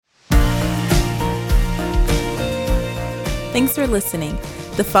Thanks for listening.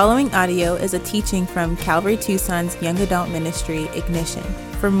 The following audio is a teaching from Calvary Tucson's Young Adult Ministry, Ignition.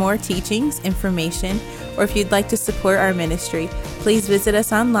 For more teachings, information, or if you'd like to support our ministry, please visit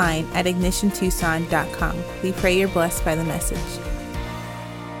us online at ignitiontucson.com. We pray you're blessed by the message.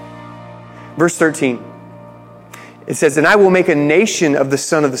 Verse 13, it says, "And I will make a nation of the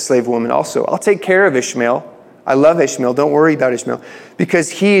son of the slave woman also." I'll take care of Ishmael. I love Ishmael. Don't worry about Ishmael,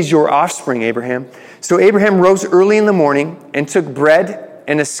 because he is your offspring, Abraham. So Abraham rose early in the morning and took bread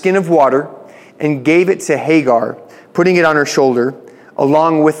and a skin of water and gave it to Hagar, putting it on her shoulder,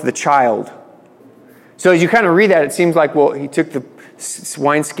 along with the child. So as you kind of read that, it seems like, well, he took the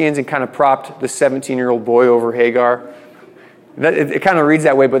wineskins and kind of propped the 17-year-old boy over Hagar. It kind of reads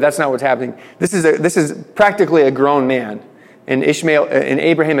that way, but that's not what's happening. This is practically a grown man, and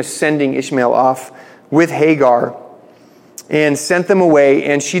Abraham is sending Ishmael off with Hagar, and sent them away,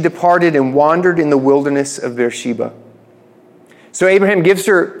 and she departed and wandered in the wilderness of Beersheba. So Abraham gives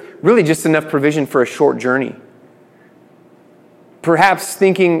her really just enough provision for a short journey. Perhaps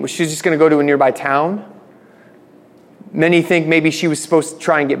thinking she's just going to go to a nearby town. Many think maybe she was supposed to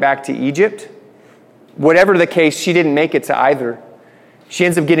try and get back to Egypt. Whatever the case, she didn't make it to either. She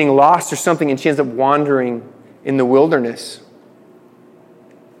ends up getting lost or something, and she ends up wandering in the wilderness.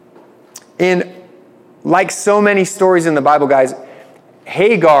 And like so many stories in the Bible, guys,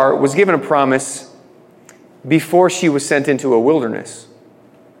 Hagar was given a promise before she was sent into a wilderness.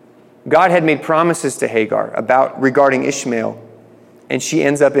 God had made promises to Hagar regarding Ishmael, and she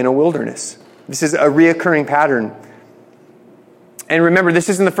ends up in a wilderness. This is a reoccurring pattern. And remember, this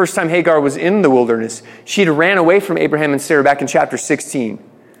isn't the first time Hagar was in the wilderness. She'd ran away from Abraham and Sarah back in chapter 16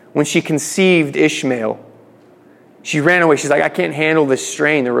 when she conceived Ishmael. She ran away. She's like, I can't handle this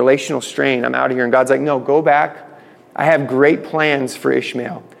strain, the relational strain. I'm out of here. And God's like, no, go back. I have great plans for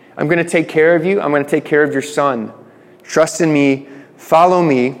Ishmael. I'm going to take care of you. I'm going to take care of your son. Trust in me. Follow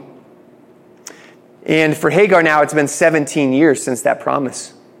me. And for Hagar now, it's been 17 years since that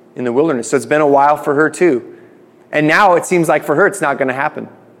promise in the wilderness. So it's been a while for her too. And now it seems like for her, it's not going to happen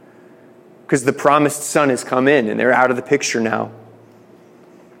because the promised son has come in and they're out of the picture now.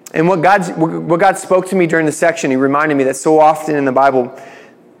 And what God spoke to me during the section, he reminded me that so often in the Bible,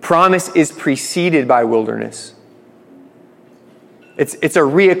 promise is preceded by wilderness. It's a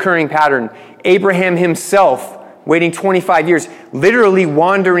reoccurring pattern. Abraham himself, waiting 25 years, literally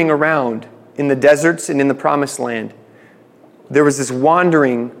wandering around in the deserts and in the promised land. There was this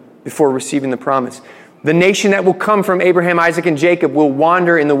wandering before receiving the promise. The nation that will come from Abraham, Isaac, and Jacob will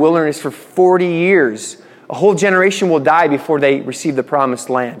wander in the wilderness for 40 years. A whole generation will die before they receive the promised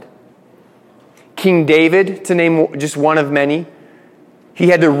land. King David, to name just one of many, he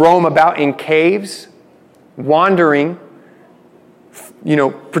had to roam about in caves, wandering,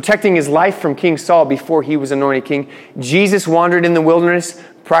 protecting his life from King Saul before he was anointed king. Jesus wandered in the wilderness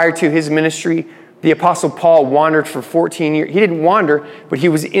prior to his ministry. The Apostle Paul wandered for 14 years. He didn't wander, but he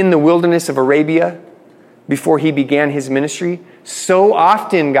was in the wilderness of Arabia before he began his ministry. So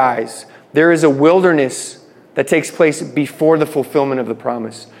often, guys, there is a wilderness that takes place before the fulfillment of the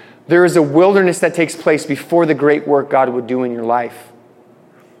promise. There is a wilderness that takes place before the great work God would do in your life.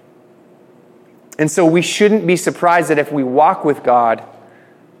 And so we shouldn't be surprised that if we walk with God,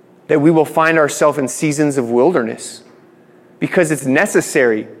 that we will find ourselves in seasons of wilderness because it's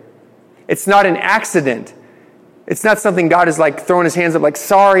necessary. It's not an accident. It's not something God is like throwing his hands up like,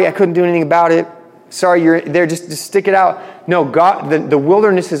 sorry, I couldn't do anything about it. Sorry, you're there, just stick it out. No, God, the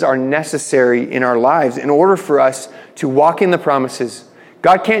wildernesses are necessary in our lives in order for us to walk in the promises.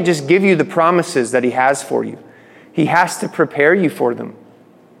 God can't just give you the promises that he has for you. He has to prepare you for them.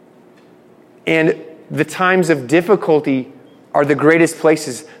 And the times of difficulty are the greatest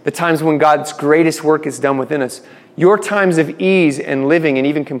places, the times when God's greatest work is done within us. Your times of ease and living and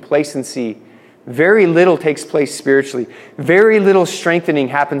even complacency, very little takes place spiritually. Very little strengthening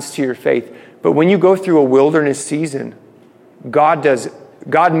happens to your faith. But when you go through a wilderness season, God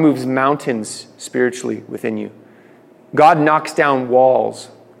moves mountains spiritually within you. God knocks down walls.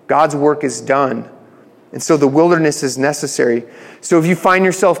 God's work is done. And so the wilderness is necessary. So if you find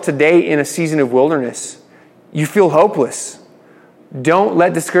yourself today in a season of wilderness, you feel hopeless, don't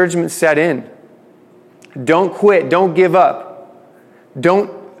let discouragement set in. Don't quit. Don't give up.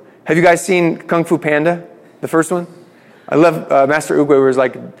 Have you guys seen Kung Fu Panda, the first one? I love Master Oogway where he's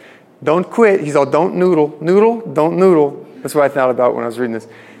like, don't quit. He's all, don't noodle. Noodle, don't noodle. That's what I thought about when I was reading this.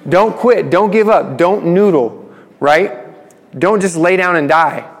 Don't quit. Don't give up. Don't noodle, right? Don't just lay down and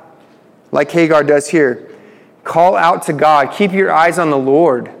die like Hagar does here. Call out to God. Keep your eyes on the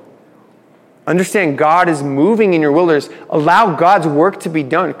Lord. Understand God is moving in your wilderness. Allow God's work to be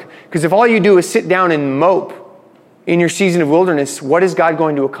done. Because if all you do is sit down and mope in your season of wilderness, what is God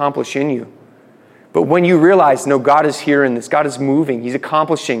going to accomplish in you? But when you realize, no, God is here in this, God is moving, He's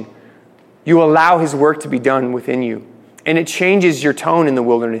accomplishing, you allow His work to be done within you. And it changes your tone in the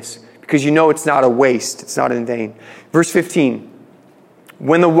wilderness because you know it's not a waste, it's not in vain. Verse 15,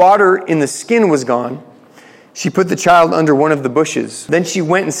 when the water in the skin was gone, she put the child under one of the bushes. Then she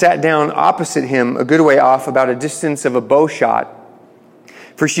went and sat down opposite him, a good way off, about a distance of a bow shot.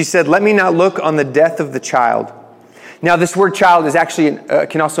 For she said, let me not look on the death of the child. Now this word child is actually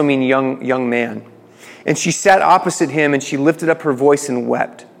can also mean young man. And she sat opposite him, and she lifted up her voice and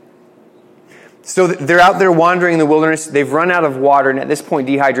wept. So they're out there wandering in the wilderness. They've run out of water, and at this point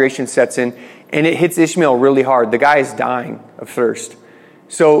dehydration sets in, and it hits Ishmael really hard. The guy is dying of thirst.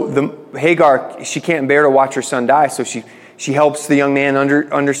 So Hagar, she can't bear to watch her son die, so she helps the young man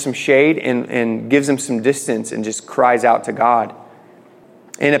under some shade and gives him some distance and just cries out to God.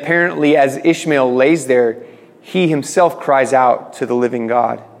 And apparently as Ishmael lays there, he himself cries out to the living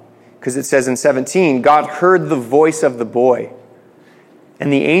God. Because it says in 17, God heard the voice of the boy.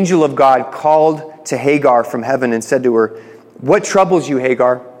 And the angel of God called to Hagar from heaven and said to her, what troubles you,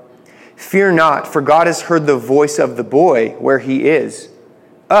 Hagar? Fear not, for God has heard the voice of the boy where he is.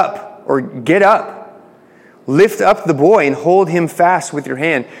 Up, or get up. Lift up the boy and hold him fast with your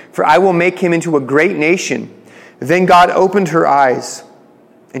hand, for I will make him into a great nation. Then God opened her eyes,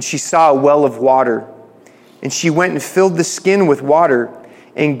 and she saw a well of water. And she went and filled the skin with water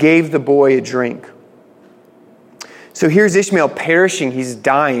and gave the boy a drink. So here's Ishmael perishing. He's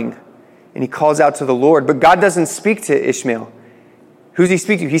dying. And he calls out to the Lord. But God doesn't speak to Ishmael. Who does he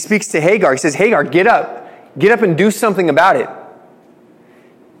speak to? He speaks to Hagar. He says, Hagar, get up. Get up and do something about it.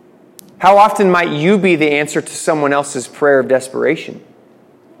 How often might you be the answer to someone else's prayer of desperation?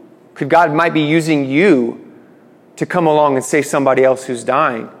 God might be using you to come along and save somebody else who's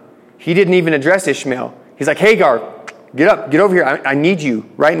dying. He didn't even address Ishmael. He's like, Hagar, get up, get over here. I need you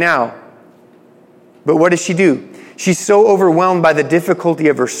right now. But what does she do? She's so overwhelmed by the difficulty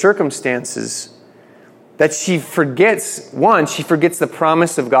of her circumstances that she forgets the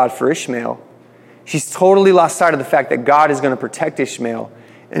promise of God for Ishmael. She's totally lost sight of the fact that God is going to protect Ishmael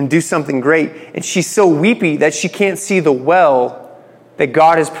and do something great. And she's so weepy that she can't see the well that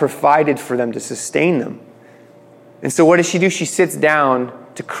God has provided for them to sustain them. And so what does she do? She sits down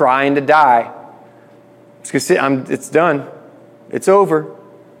to cry and to die. It's done. It's over.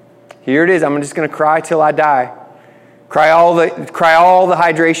 Here it is. I'm just going to cry till I die. Cry all the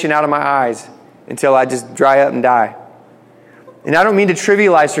hydration out of my eyes until I just dry up and die. And I don't mean to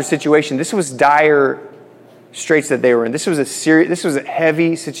trivialize her situation. This was dire straits that they were in. This was a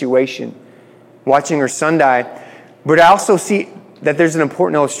heavy situation, watching her son die. But I also see that there's an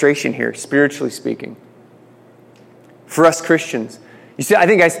important illustration here, spiritually speaking, for us Christians. You see, I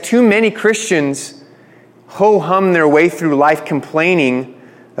think, guys, too many Christians ho-hum their way through life complaining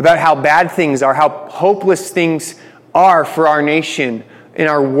about how bad things are, how hopeless things are for our nation, in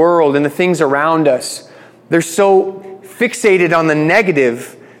our world, and the things around us. They're so fixated on the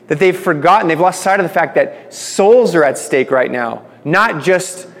negative that they've forgotten, they've lost sight of the fact that souls are at stake right now. Not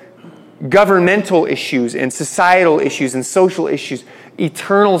just governmental issues and societal issues and social issues.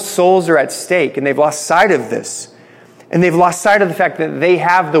 Eternal souls are at stake, and they've lost sight of this. And they've lost sight of the fact that they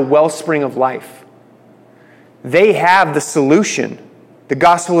have the wellspring of life. They have the solution, the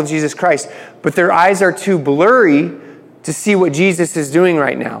gospel of Jesus Christ. But their eyes are too blurry to see what Jesus is doing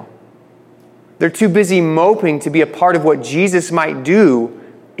right now. They're too busy moping to be a part of what Jesus might do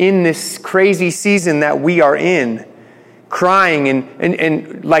in this crazy season that we are in. Crying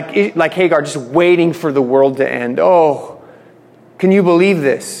and like Hagar, just waiting for the world to end. Oh, can you believe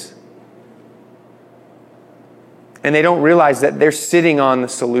this? And they don't realize that they're sitting on the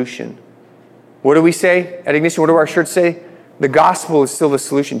solution. What do we say at Ignition? What do our shirts say? The gospel is still the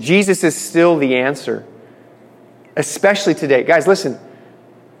solution. Jesus is still the answer. Especially today. Guys, listen.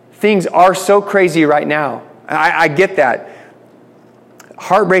 Things are so crazy right now. I get that.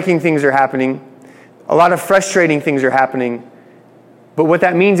 Heartbreaking things are happening. A lot of frustrating things are happening. But what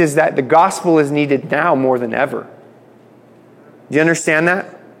that means is that the gospel is needed now more than ever. Do you understand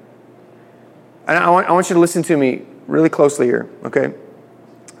that? And I want you to listen to me really closely here, okay?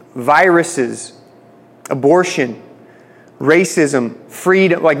 Viruses, abortion, racism,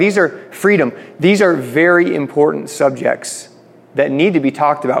 freedom, these are freedom. These are very important subjects that need to be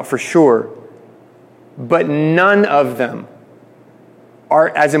talked about for sure. But none of them are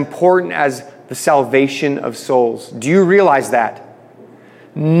as important as the salvation of souls. Do you realize that?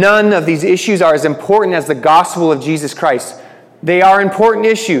 None of these issues are as important as the gospel of Jesus Christ. They are important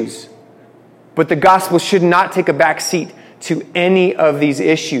issues, but the gospel should not take a back seat to any of these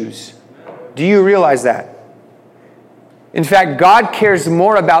issues. Do you realize that? In fact, God cares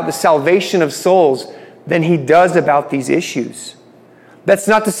more about the salvation of souls than he does about these issues. That's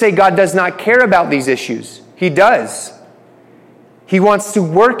not to say God does not care about these issues. He does. He wants to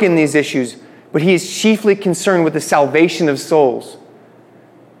work in these issues, but he is chiefly concerned with the salvation of souls.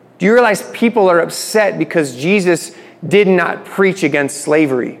 Do you realize people are upset because Jesus did not preach against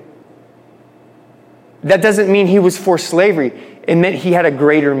slavery? That doesn't mean he was for slavery. It meant he had a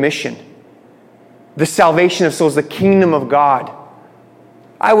greater mission. The salvation of souls, the kingdom of God.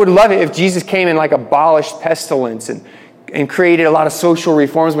 I would love it if Jesus came and abolished pestilence and created a lot of social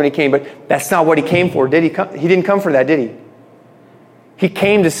reforms when he came, but that's not what he came for, did he? He didn't come for that, did he? He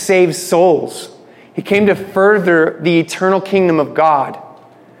came to save souls. He came to further the eternal kingdom of God.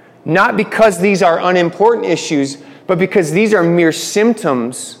 Not because these are unimportant issues, but because these are mere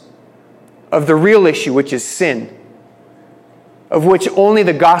symptoms of the real issue, which is sin, of which only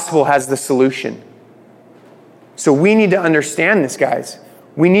the gospel has the solution. So we need to understand this, guys.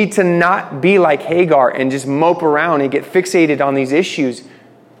 We need to not be like Hagar and just mope around and get fixated on these issues.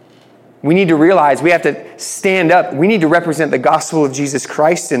 We need to realize we have to stand up. We need to represent the gospel of Jesus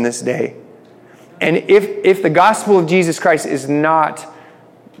Christ in this day. And if the gospel of Jesus Christ is not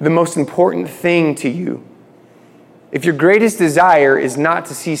the most important thing to you, if your greatest desire is not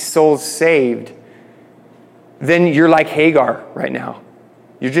to see souls saved, then you're like Hagar right now.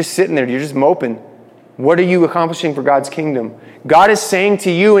 You're just sitting there. You're just moping. What are you accomplishing for God's kingdom? God is saying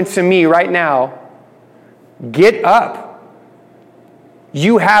to you and to me right now, get up.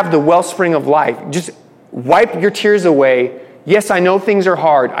 You have the wellspring of life. Just wipe your tears away. Yes, I know things are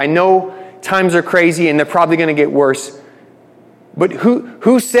hard. I know times are crazy and they're probably going to get worse. But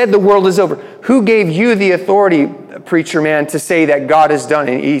who said the world is over? Who gave you the authority, preacher man, to say that God is done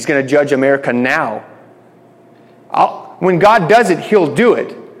and he's going to judge America now? When God does it, he'll do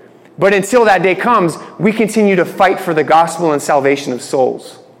it. But until that day comes, we continue to fight for the gospel and salvation of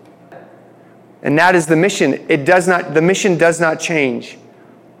souls. And that is the mission. The mission does not change.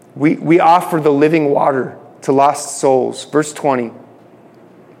 We offer the living water to lost souls. Verse 20.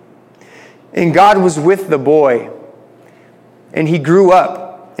 And God was with the boy, and he grew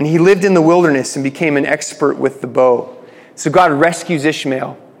up, and he lived in the wilderness and became an expert with the bow. So God rescues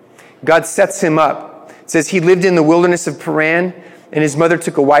Ishmael. God sets him up. It says he lived in the wilderness of Paran, and his mother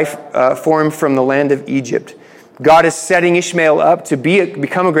took a wife for him from the land of Egypt. God is setting Ishmael up to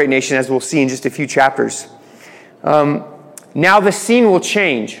become a great nation, as we'll see in just a few chapters. Now the scene will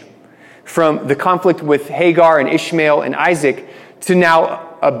change from the conflict with Hagar and Ishmael and Isaac to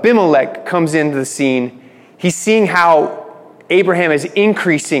now Abimelech comes into the scene. He's seeing how Abraham is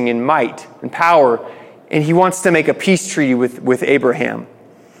increasing in might and power, and he wants to make a peace treaty with Abraham.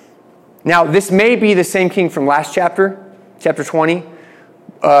 Now, this may be the same king from last chapter 20.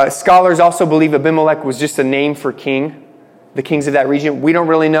 Scholars also believe Abimelech was just a name for king, the kings of that region. We don't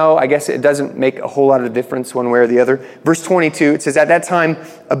really know. I guess it doesn't make a whole lot of difference one way or the other. Verse 22, it says, at that time,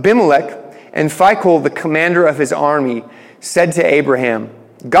 Abimelech and Phicol, the commander of his army, said to Abraham,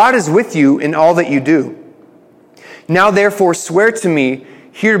 God is with you in all that you do. Now therefore swear to me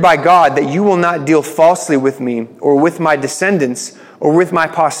here by God that you will not deal falsely with me or with my descendants or with my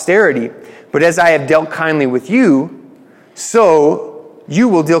posterity, but as I have dealt kindly with you, so you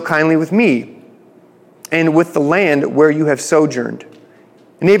will deal kindly with me and with the land where you have sojourned.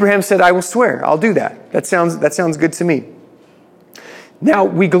 And Abraham said, I will swear. I'll do that. That sounds good to me. Now,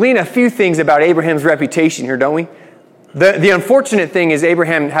 we glean a few things about Abraham's reputation here, don't we? The unfortunate thing is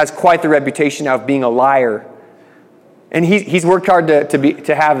Abraham has quite the reputation of being a liar. And he's worked hard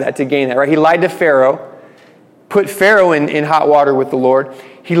to have that, to gain that, right? He lied to Pharaoh, put Pharaoh in hot water with the Lord.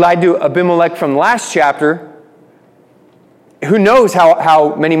 He lied to Abimelech from last chapter. Who knows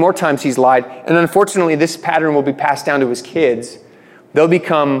how many more times he's lied. And unfortunately, this pattern will be passed down to his kids. They'll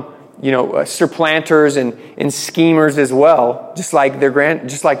become, supplanters and schemers as well, just like their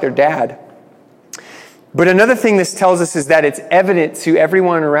dad. But another thing this tells us is that it's evident to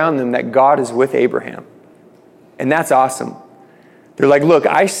everyone around them that God is with Abraham. And that's awesome. They're like, look,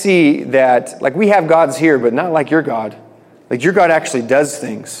 I see that, we have gods here, but not like your God. Your God actually does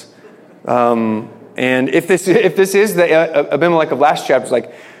things. And if this is the Abimelech of last chapter,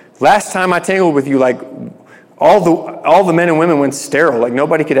 last time I tangled with you, all the men and women went sterile.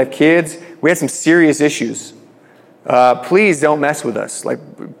 Nobody could have kids. We had some serious issues. Please don't mess with us.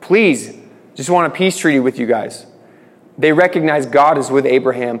 Please, just want a peace treaty with you guys. They recognize God is with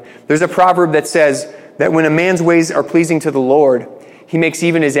Abraham. There's a proverb that says that when a man's ways are pleasing to the Lord, he makes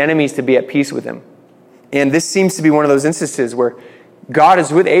even his enemies to be at peace with him. And this seems to be one of those instances where God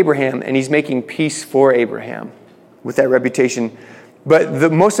is with Abraham and he's making peace for Abraham with that reputation. But the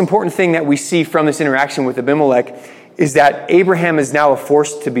most important thing that we see from this interaction with Abimelech is that Abraham is now a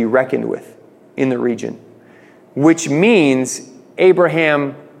force to be reckoned with in the region, which means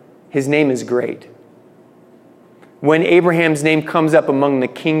Abraham, his name is great. When Abraham's name comes up among the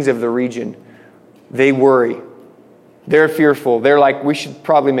kings of the region, they worry. They're fearful. They're like, we should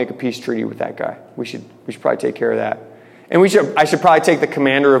probably make a peace treaty with that guy. We should probably take care of that. And I should probably take the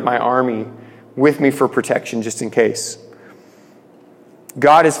commander of my army with me for protection just in case.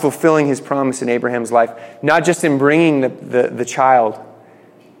 God is fulfilling his promise in Abraham's life, not just in bringing the child,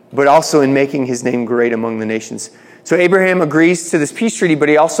 but also in making his name great among the nations. So Abraham agrees to this peace treaty, but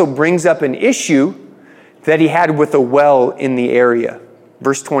he also brings up an issue that he had with a well in the area.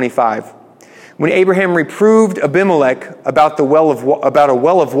 Verse 25. When Abraham reproved Abimelech about a well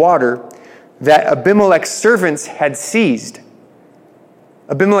of water that Abimelech's servants had seized,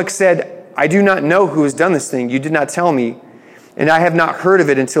 Abimelech said, I do not know who has done this thing. You did not tell me, and I have not heard of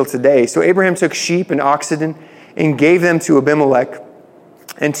it until today. So Abraham took sheep and oxen and gave them to Abimelech,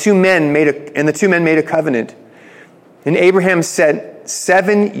 and the two men made a covenant. And Abraham set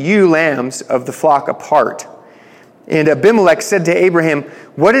 7 ewe lambs of the flock apart. And Abimelech said to Abraham,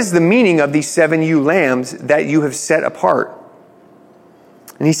 what is the meaning of these 7 ewe lambs that you have set apart?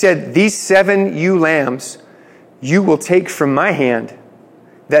 And he said, these 7 ewe lambs you will take from my hand,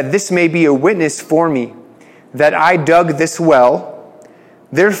 that this may be a witness for me, that I dug this well.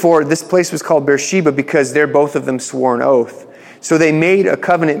 Therefore, this place was called Beersheba, because there both of them swore an oath. So they made a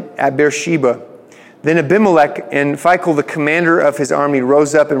covenant at Beersheba. Then Abimelech and Phicol, the commander of his army,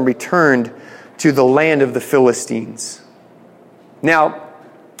 rose up and returned to the land of the Philistines. Now,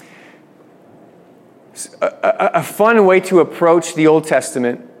 a fun way to approach the Old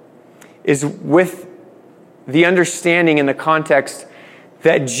Testament is with the understanding in the context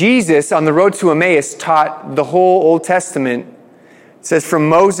that Jesus, on the road to Emmaus, taught the whole Old Testament. It says from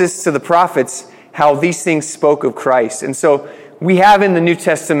Moses to the prophets how these things spoke of Christ. And so we have in the New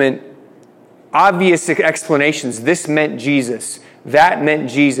Testament obvious explanations. This meant Jesus. That meant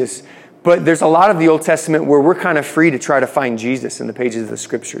Jesus. But there's a lot of the Old Testament where we're kind of free to try to find Jesus in the pages of the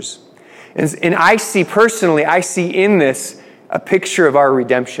Scriptures. And I see in this a picture of our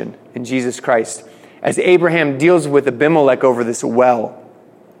redemption in Jesus Christ as Abraham deals with Abimelech over this well.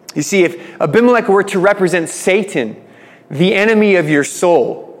 You see, if Abimelech were to represent Satan, the enemy of your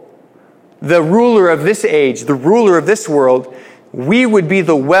soul, the ruler of this age, the ruler of this world, we would be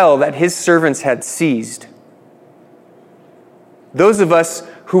the well that his servants had seized. Those of us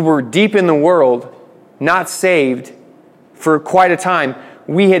who were deep in the world, not saved for quite a time,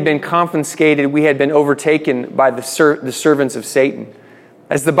 we had been confiscated, we had been overtaken by the servants of Satan.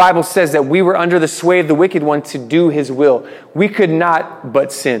 As the Bible says that we were under the sway of the wicked one to do his will. We could not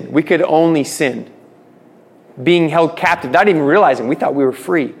but sin. We could only sin. Being held captive, not even realizing, we thought we were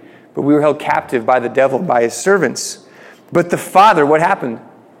free, but we were held captive by the devil, by his servants. But the Father, what happened?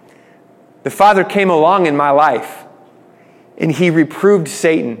 The Father came along in my life and he reproved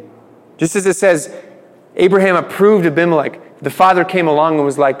Satan. Just as it says, Abraham approved Abimelech. The Father came along and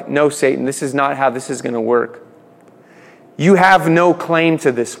was like, no, Satan, this is not how this is going to work. You have no claim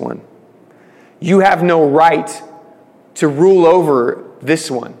to this one. You have no right to rule over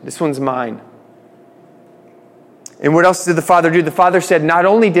this one. This one's mine. And what else did the Father do? The Father said, not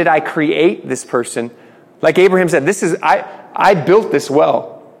only did I create this person, like Abraham said, I built this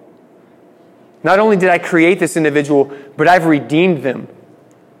well. Not only did I create this individual, but I've redeemed them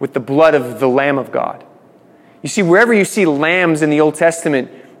with the blood of the Lamb of God. You see, wherever you see lambs in the Old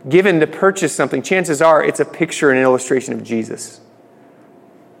Testament given to purchase something, chances are it's a picture and an illustration of Jesus.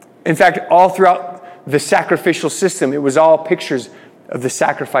 In fact, all throughout the sacrificial system, it was all pictures of the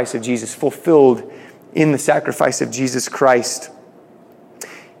sacrifice of Jesus, fulfilled in the sacrifice of Jesus Christ.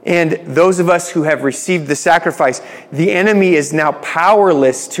 And those of us who have received the sacrifice, the enemy is now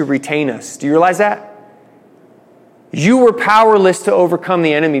powerless to retain us. Do you realize that? You were powerless to overcome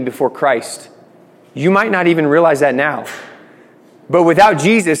the enemy before Christ. You might not even realize that now. But without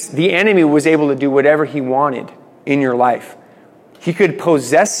Jesus, the enemy was able to do whatever he wanted in your life. He could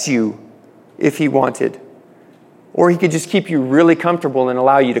possess you if he wanted. Or he could just keep you really comfortable and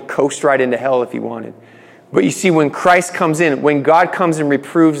allow you to coast right into hell if he wanted. But you see, when Christ comes in, when God comes and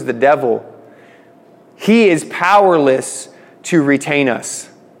reproves the devil, he is powerless to retain us.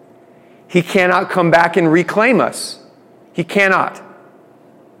 He cannot come back and reclaim us. He cannot.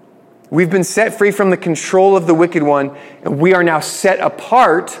 We've been set free from the control of the wicked one, and we are now set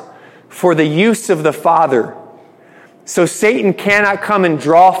apart for the use of the Father. So Satan cannot come and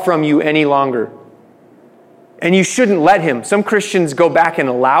draw from you any longer. And you shouldn't let him. Some Christians go back and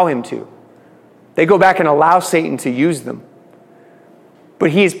allow him to. They go back and allow Satan to use them. but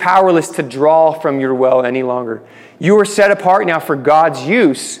he is powerless to draw from your well any longer. You are set apart now for God's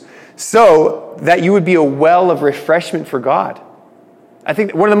use so that you would be a well of refreshment for God. I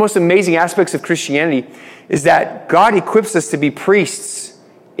think one of the most amazing aspects of Christianity is that God equips us to be priests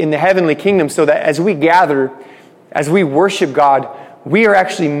in the heavenly kingdom so that as we gather, as we worship God, we are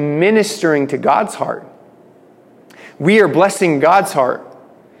actually ministering to God's heart. We are blessing God's heart.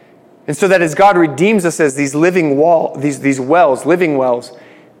 And so that as God redeems us as these living these wells, living wells,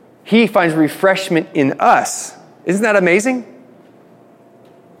 he finds refreshment in us. Isn't that amazing?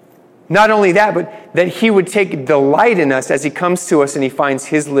 Not only that, but that he would take delight in us as he comes to us and he finds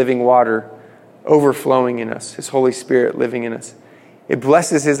his living water overflowing in us, his Holy Spirit living in us. It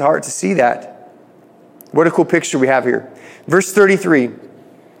blesses his heart to see that. What a cool picture we have here. Verse 33,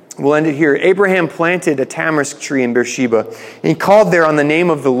 we'll end it here. Abraham planted a tamarisk tree in Beersheba, and he called there on the name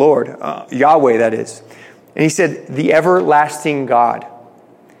of the Lord, Yahweh that is. And he said, the everlasting God.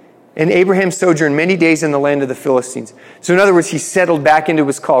 And Abraham sojourned many days in the land of the Philistines. So in other words, he settled back into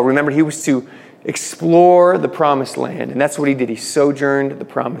his call. Remember, he was to explore the promised land. And that's what he did. He sojourned the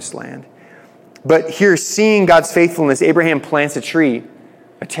promised land. But here, seeing God's faithfulness, Abraham plants a tree,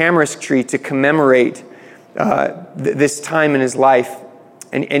 a tamarisk tree, to commemorate this time in his life.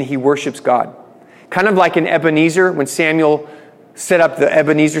 And he worships God. Kind of like in Ebenezer, when Samuel set up the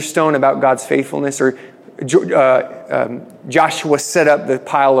Ebenezer stone about God's faithfulness, or Joshua set up the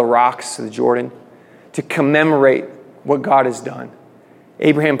pile of rocks, the Jordan, to commemorate what God has done.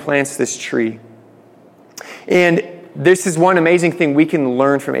 Abraham plants this tree. And this is one amazing thing we can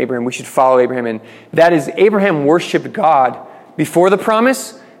learn from Abraham. We should follow Abraham in. That is, Abraham worshiped God before the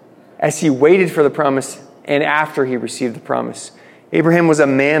promise, as he waited for the promise, and after he received the promise. Abraham was a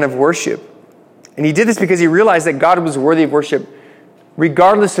man of worship. And he did this because he realized that God was worthy of worship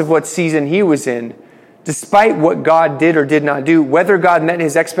regardless of what season he was in. Despite what God did or did not do, whether God met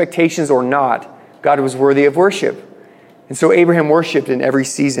his expectations or not, God was worthy of worship. And so Abraham worshiped in every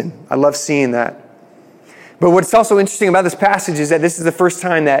season. I love seeing that. But what's also interesting about this passage is that this is the first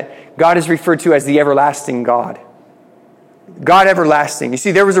time that God is referred to as the everlasting God. God everlasting. You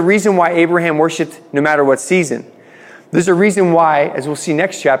see, there was a reason why Abraham worshiped no matter what season. There's a reason why, as we'll see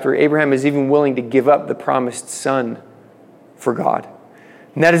next chapter, Abraham is even willing to give up the promised son for God.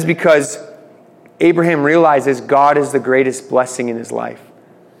 And that is because Abraham realizes God is the greatest blessing in his life.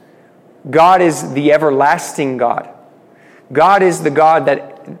 God is the everlasting God. God is the God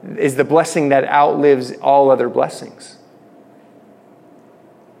that is the blessing that outlives all other blessings.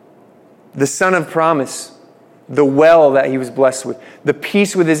 The son of promise, the well that he was blessed with, the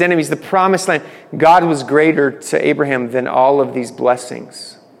peace with his enemies, the promised land. God was greater to Abraham than all of these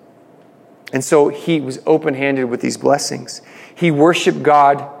blessings. And so he was open-handed with these blessings. He worshiped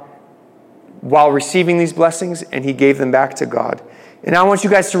God while receiving these blessings, and he gave them back to God. And I want you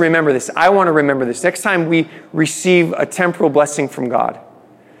guys to remember this. I want to remember this. Next time we receive a temporal blessing from God,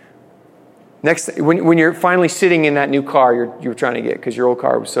 when you're finally sitting in that new car you're trying to get because your old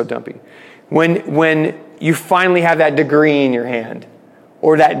car was so dumpy, when you finally have that degree in your hand,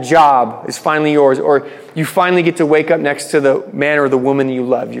 or that job is finally yours, or you finally get to wake up next to the man or the woman you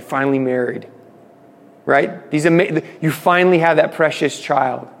love, you're finally married, right? You finally have that precious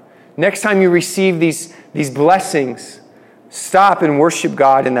child. Next time you receive these blessings, stop and worship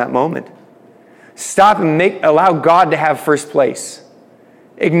God in that moment. Stop and allow God to have first place.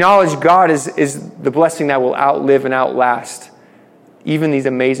 Acknowledge God is the blessing that will outlive and outlast even these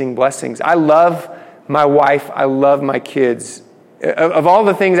amazing blessings. I love my wife. I love my kids. Of all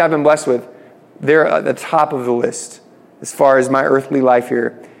the things I've been blessed with, they're at the top of the list as far as my earthly life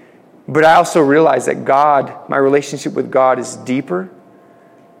here. But I also realize that God, my relationship with God is deeper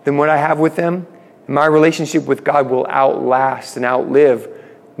than what I have with them. My relationship with God will outlast and outlive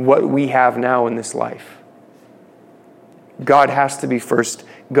what we have now in this life. God has to be first.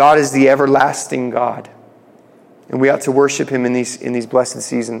 God is the everlasting God. And we ought to worship him in these blessed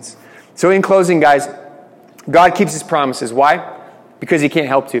seasons. So in closing, guys, God keeps his promises. Why? Because he can't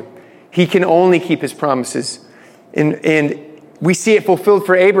help to. He can only keep his promises. And we see it fulfilled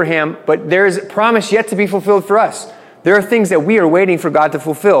for Abraham, but there's a promise yet to be fulfilled for us. There are things that we are waiting for God to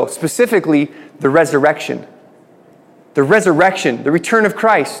fulfill, specifically the resurrection. The resurrection, the return of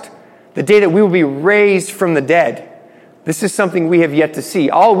Christ, the day that we will be raised from the dead. This is something we have yet to see.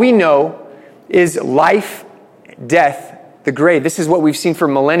 All we know is life, death, the grave. This is what we've seen for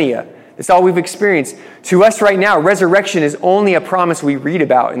millennia. It's all we've experienced. To us right now, resurrection is only a promise we read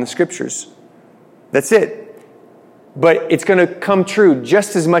about in the scriptures. That's it. But it's going to come true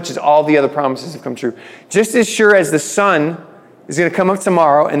just as much as all the other promises have come true. Just as sure as the sun is going to come up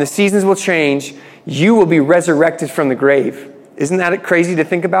tomorrow and the seasons will change, you will be resurrected from the grave. Isn't that crazy to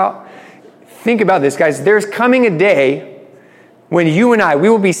think about? Think about this, guys. There's coming a day when you and I, we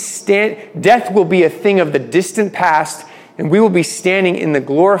will be death will be a thing of the distant past, and we will be standing in the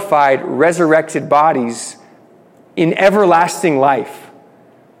glorified, resurrected bodies in everlasting life.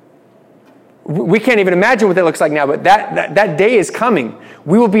 We can't even imagine what that looks like now, but that day is coming.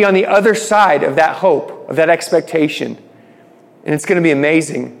 We will be on the other side of that hope, of that expectation. And it's going to be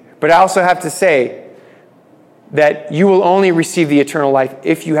amazing. But I also have to say that you will only receive the eternal life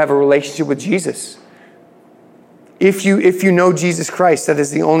if you have a relationship with Jesus. If you know Jesus Christ, that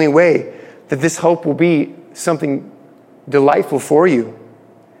is the only way that this hope will be something delightful for you.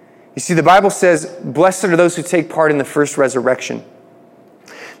 You see, the Bible says, blessed are those who take part in the first resurrection.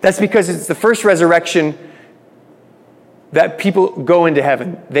 That's because it's the first resurrection that people go into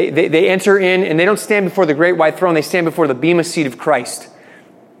heaven. They enter in, and they don't stand before the great white throne. They stand before the bema seat of Christ.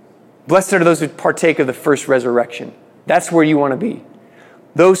 Blessed are those who partake of the first resurrection. That's where you want to be.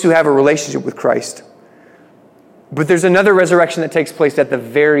 Those who have a relationship with Christ. But there's another resurrection that takes place at the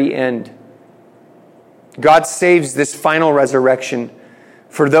very end. God saves this final resurrection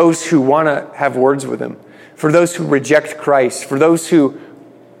for those who want to have words with Him, for those who reject Christ, for those who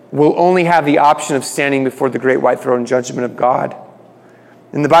will only have the option of standing before the great white throne judgment of God.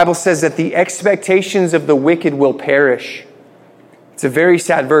 And the Bible says that the expectations of the wicked will perish. It's a very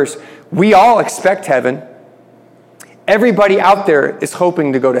sad verse. We all expect heaven. Everybody out there is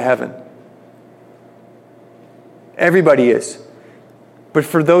hoping to go to heaven. Everybody is. But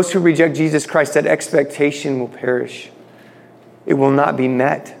for those who reject Jesus Christ, that expectation will perish. It will not be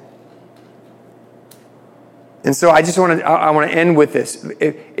met. And so I want to end with this.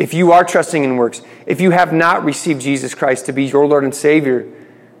 If you are trusting in works, if you have not received Jesus Christ to be your Lord and Savior,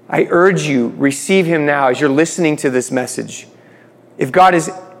 I urge you, receive Him now as you're listening to this message. If God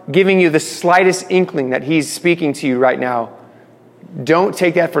is giving you the slightest inkling that He's speaking to you right now, don't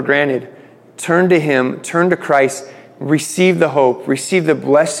take that for granted. Turn to Him, turn to Christ, receive the hope, receive the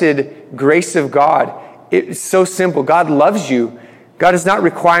blessed grace of God. It's so simple. God loves you. God is not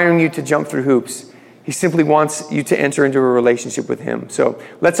requiring you to jump through hoops. He simply wants you to enter into a relationship with Him. So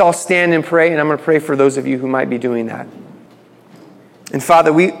let's all stand and pray, and I'm going to pray for those of you who might be doing that. And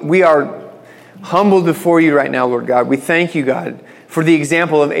Father, we are humbled before you right now, Lord God. We thank you, God, for the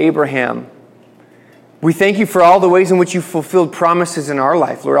example of Abraham. We thank you for all the ways in which you fulfilled promises in our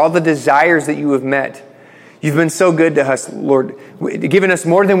life, Lord, all the desires that you have met. You've been so good to us, Lord, giving us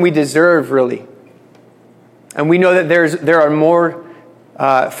more than we deserve, really. And we know that there are more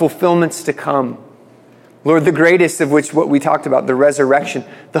fulfillments to come. Lord, the greatest of which what we talked about, the resurrection,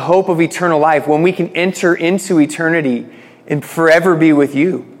 the hope of eternal life, when we can enter into eternity and forever be with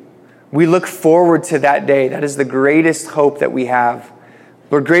you. We look forward to that day. That is the greatest hope that we have.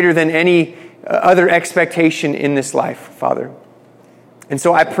 Lord, greater than any other expectation in this life, Father. And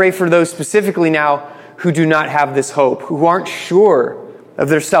so I pray for those specifically now who do not have this hope, who aren't sure of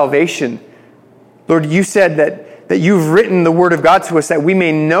their salvation. Lord, you said that you've written the Word of God to us that we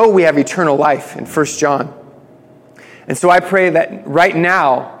may know we have eternal life in 1 John. And so I pray that right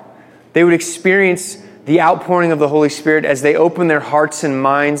now they would experience the outpouring of the Holy Spirit as they open their hearts and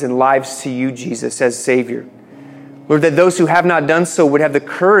minds and lives to you, Jesus, as Savior. Lord, that those who have not done so would have the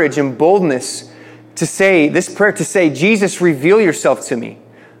courage and boldness to say this prayer, to say, Jesus, reveal yourself to me.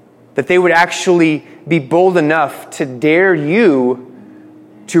 That they would actually be bold enough to dare you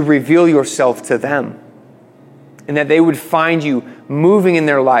to reveal yourself to them. And that they would find you moving in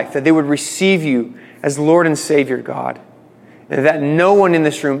their life, that they would receive you as Lord and Savior, God. And that no one in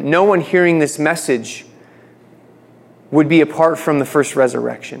this room, no one hearing this message would be apart from the first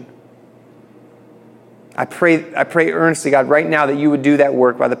resurrection. I pray earnestly, God, right now that you would do that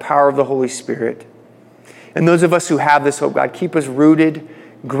work by the power of the Holy Spirit. And those of us who have this hope, God, keep us rooted,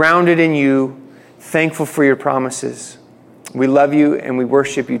 grounded in you, thankful for your promises. We love you and we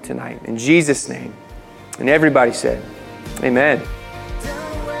worship you tonight. In Jesus' name. And everybody said, amen.